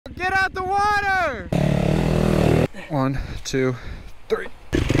out the water! 1, 2, 3.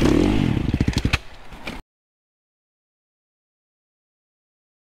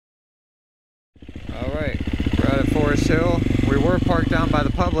 Alright, we're out at Forest Hill. We were parked down by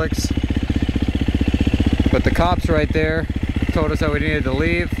the Publix, but the cops right there told us that we needed to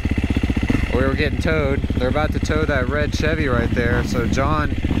leave. We were getting towed. They're about to tow that red Chevy right there, so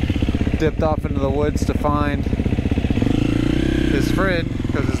John dipped off into the woods to find his friend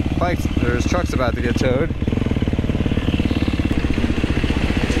because his truck's about to get towed.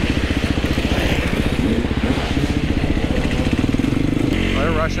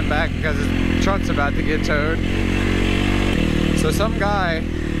 They're rushing back because his truck's about to get towed. So some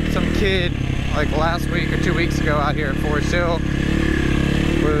kid, like last week or 2 weeks ago out here at Forest Hill,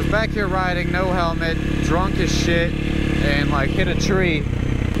 was back here riding, no helmet, drunk as shit, and like hit a tree.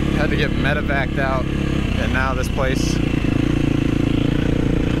 Had to get medevaced out, and now this place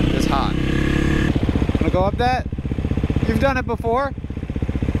is hot. Wanna go up that? You've done it before.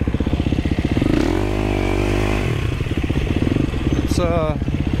 It's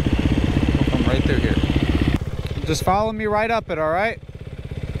come right through here. Just follow me right up it, all right?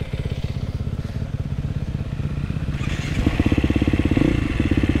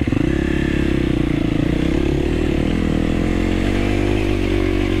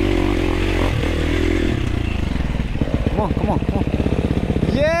 Come on.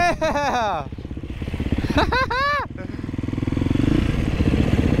 Yeah!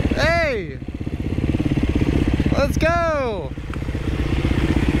 Hey! Let's go!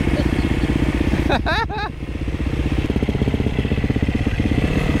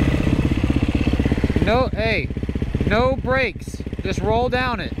 No, hey, no brakes. Just roll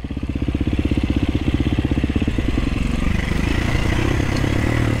down it.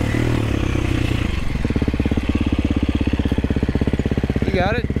 You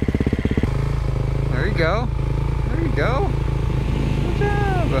got it. There you go. There you go. Good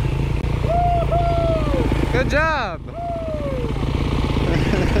job. Woo-hoo! Good job.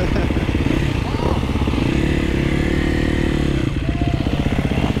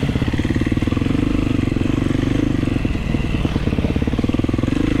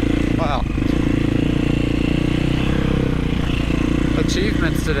 Wow.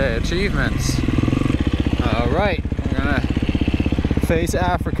 Achievements today. Achievements. All right. We're gonna face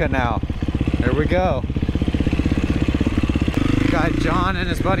Africa now. Here we go. Got John and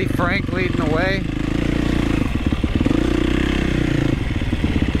his buddy Frank leading the way.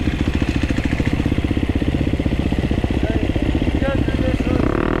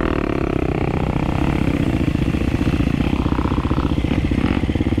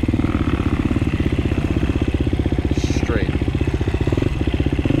 Straight.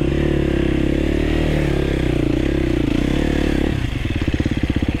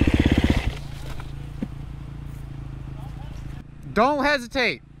 Don't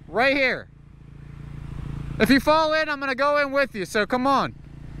hesitate, right here. If you fall in, I'm gonna go in with you, so come on.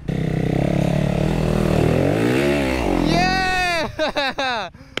 Yeah!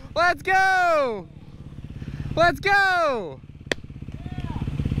 Let's go! Let's go!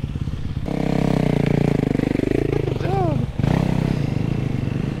 Good job.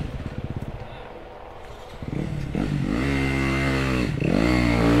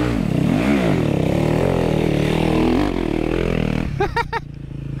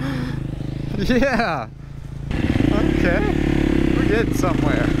 Yeah. Okay. We're getting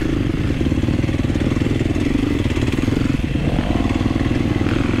somewhere.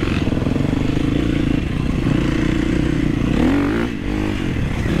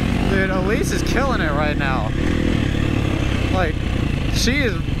 Dude, Alysse is killing it right now. Like, she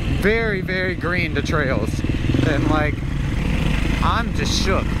is very, very green to trails. And like, I'm just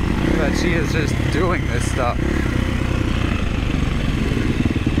shook that she is just doing this stuff.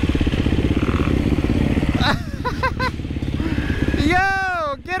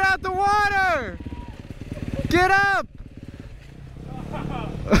 Yo, get out the water! Get up!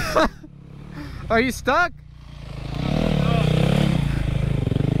 Are you stuck?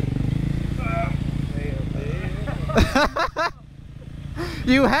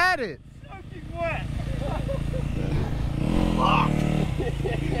 You had it! Soaking wet!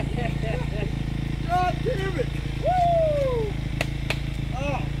 God damn it! Woo!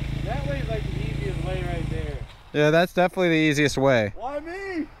 Oh, that way's like the easiest way right there. Yeah, that's definitely the easiest way. Why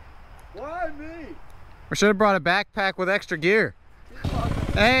me? Why me? We should have brought a backpack with extra gear.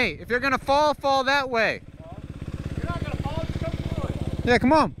 Hey, if you're gonna fall, fall that way. You're not gonna fall, just come forward. Yeah,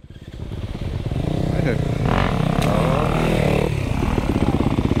 come on. Right here.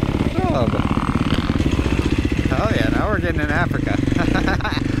 Good job. Oh yeah, now we're getting in Africa.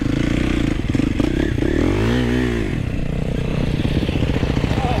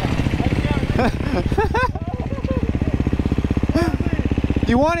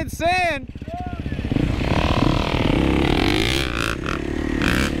 You wanted sand?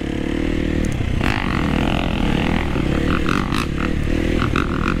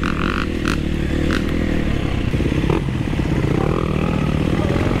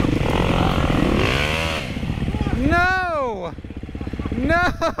 No!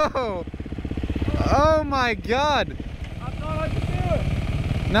 No! Oh my God! I thought I could do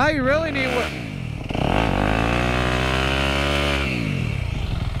it. Now you really need what?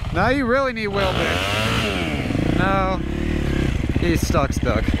 Now you really need wheelbait. No, he's stuck.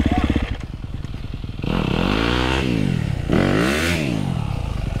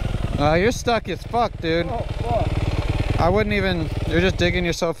 You're stuck as fuck, dude. Oh, fuck. I wouldn't even. You're just digging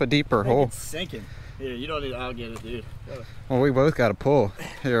yourself a deeper hole. It's sinking. Here, you don't need. I'll get it, dude. Well, we both got to pull.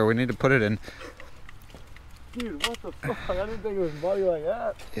 Here, we need to put it in. Dude, what the fuck? I didn't think it was muddy like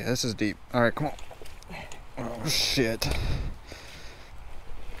that. Yeah, this is deep. All right, come on. Oh shit.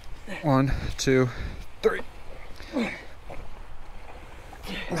 1, 2, 3.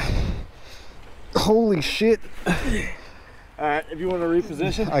 Holy shit. Alright, if you want to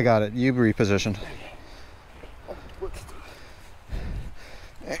reposition. I got it. You reposition.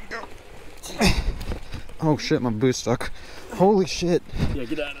 There you go. Oh shit, my boot's stuck. Holy shit. Yeah,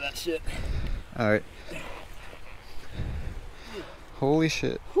 get out of that shit. Alright. Holy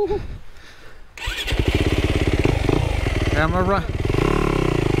shit. Yeah, I'm gonna run.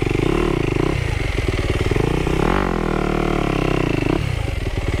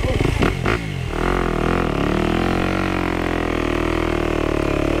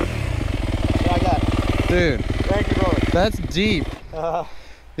 Dude, thank you, brother. That's deep.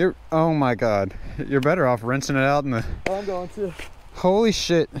 You're, oh my God. You're better off rinsing it out in the... I'm going to. Holy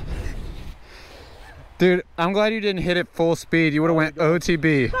shit. Dude, I'm glad you didn't hit it full speed. You would have went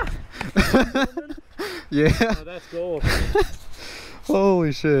OTB. Yeah. Oh, that's gold.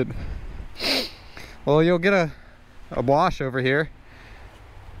 Holy shit. Well, you'll get a wash over here.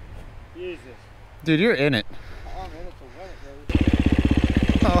 Jesus. Dude, you're in it. I'm in it to win it,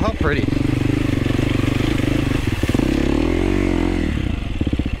 baby. Oh, how pretty.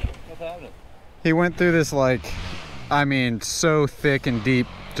 He went through this, like, I mean, so thick and deep,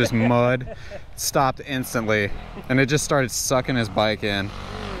 just mud, stopped instantly, and it just started sucking his bike in.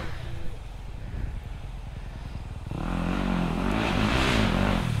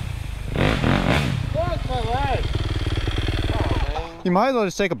 Fuck my leg. Oh, man. You might as well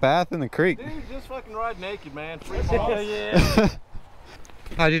just take a bath in the creek. Dude, just fucking ride naked, man. Free balls. Yeah.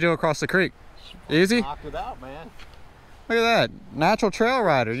 How'd you do across the creek? Easy? Knocked it out, man. Look at that. Natural trail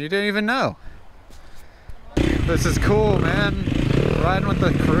rider. You didn't even know. This is cool, man. Riding with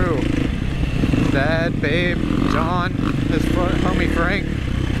the crew. Dad, Babe, John, his homie Frank.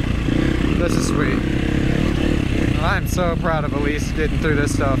 This is sweet. I'm so proud of Alysse getting through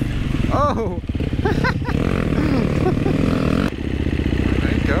this stuff. Oh!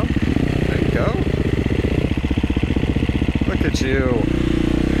 There you go. There you go. Look at you.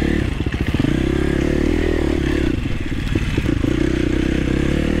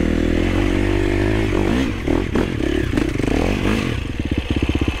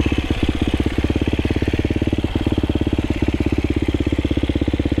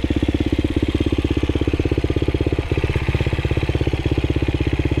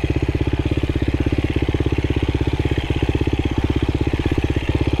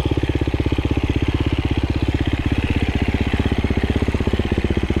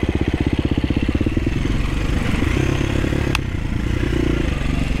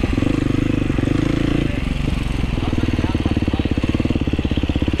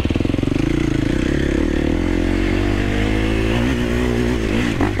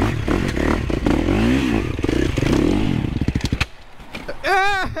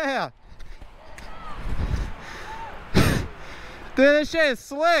 Yeah! Dude, this shit is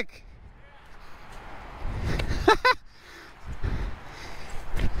slick!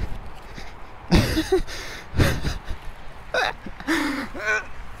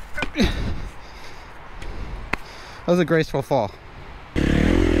 That was a graceful fall.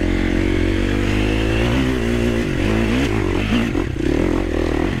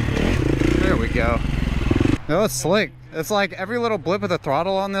 There we go. That was slick. It's like every little blip of the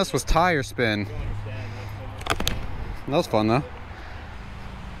throttle on this was tire spin. That was fun though.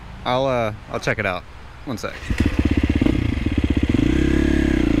 I'll check it out. One sec.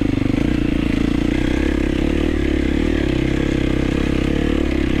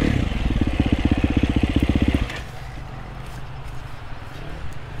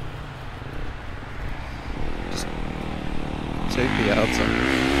 Just take the outside.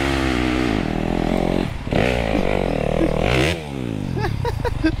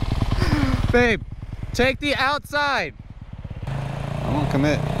 Babe, take the outside. I won't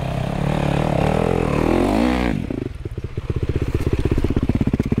commit.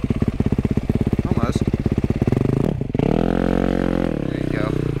 Almost. There you go.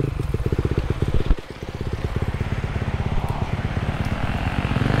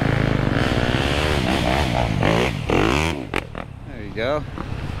 There you go.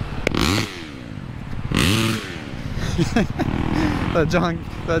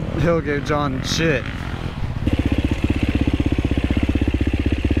 That hill gave John shit.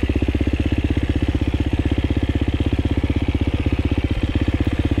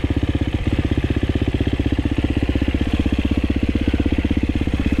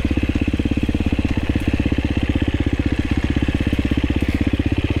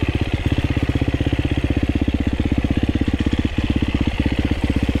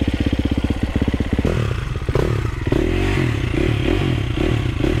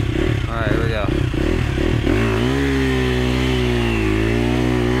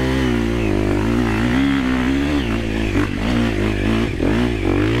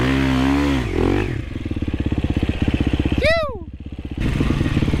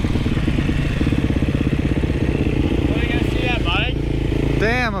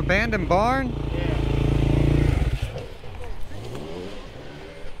 Damn, abandoned barn? Yeah.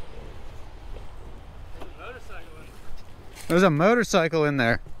 There's a motorcycle in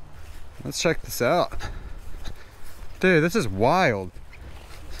there. Let's check this out. Dude, this is wild.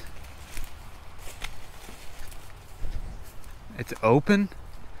 It's open?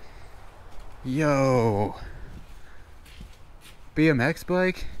 Yo. BMX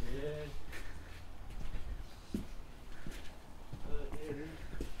bike?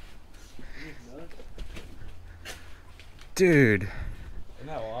 Dude. Isn't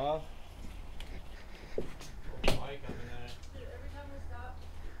that wild? Dude, every time we stop,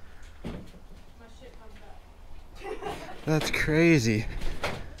 my shit comes back. That's crazy.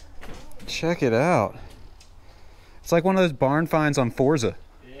 Check it out. It's like one of those barn finds on Forza.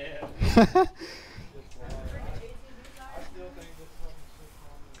 Yeah.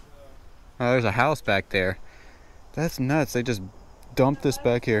 Oh, there's a house back there. That's nuts. They just dumped this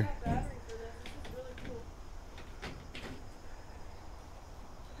back here.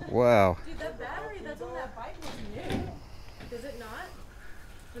 Wow. Dude, that battery that's on that bike looks new. Does it not?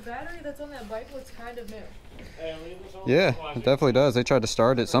 The battery that's on that bike looks kind of new. Yeah, it definitely does. They tried to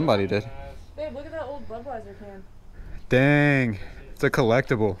start it. Somebody did. Babe, look at that old Budweiser can. Dang. It's a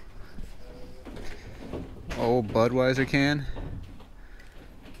collectible. Old Budweiser can.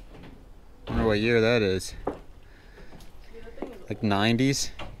 I wonder what year that is. Like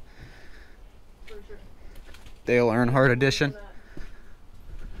 90s. For sure. Dale Earnhardt edition.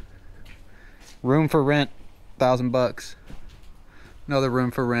 Room for rent, $1,000. Another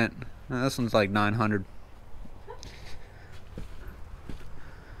room for rent. This one's like 900. Wow.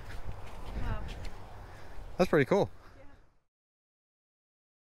 That's pretty cool.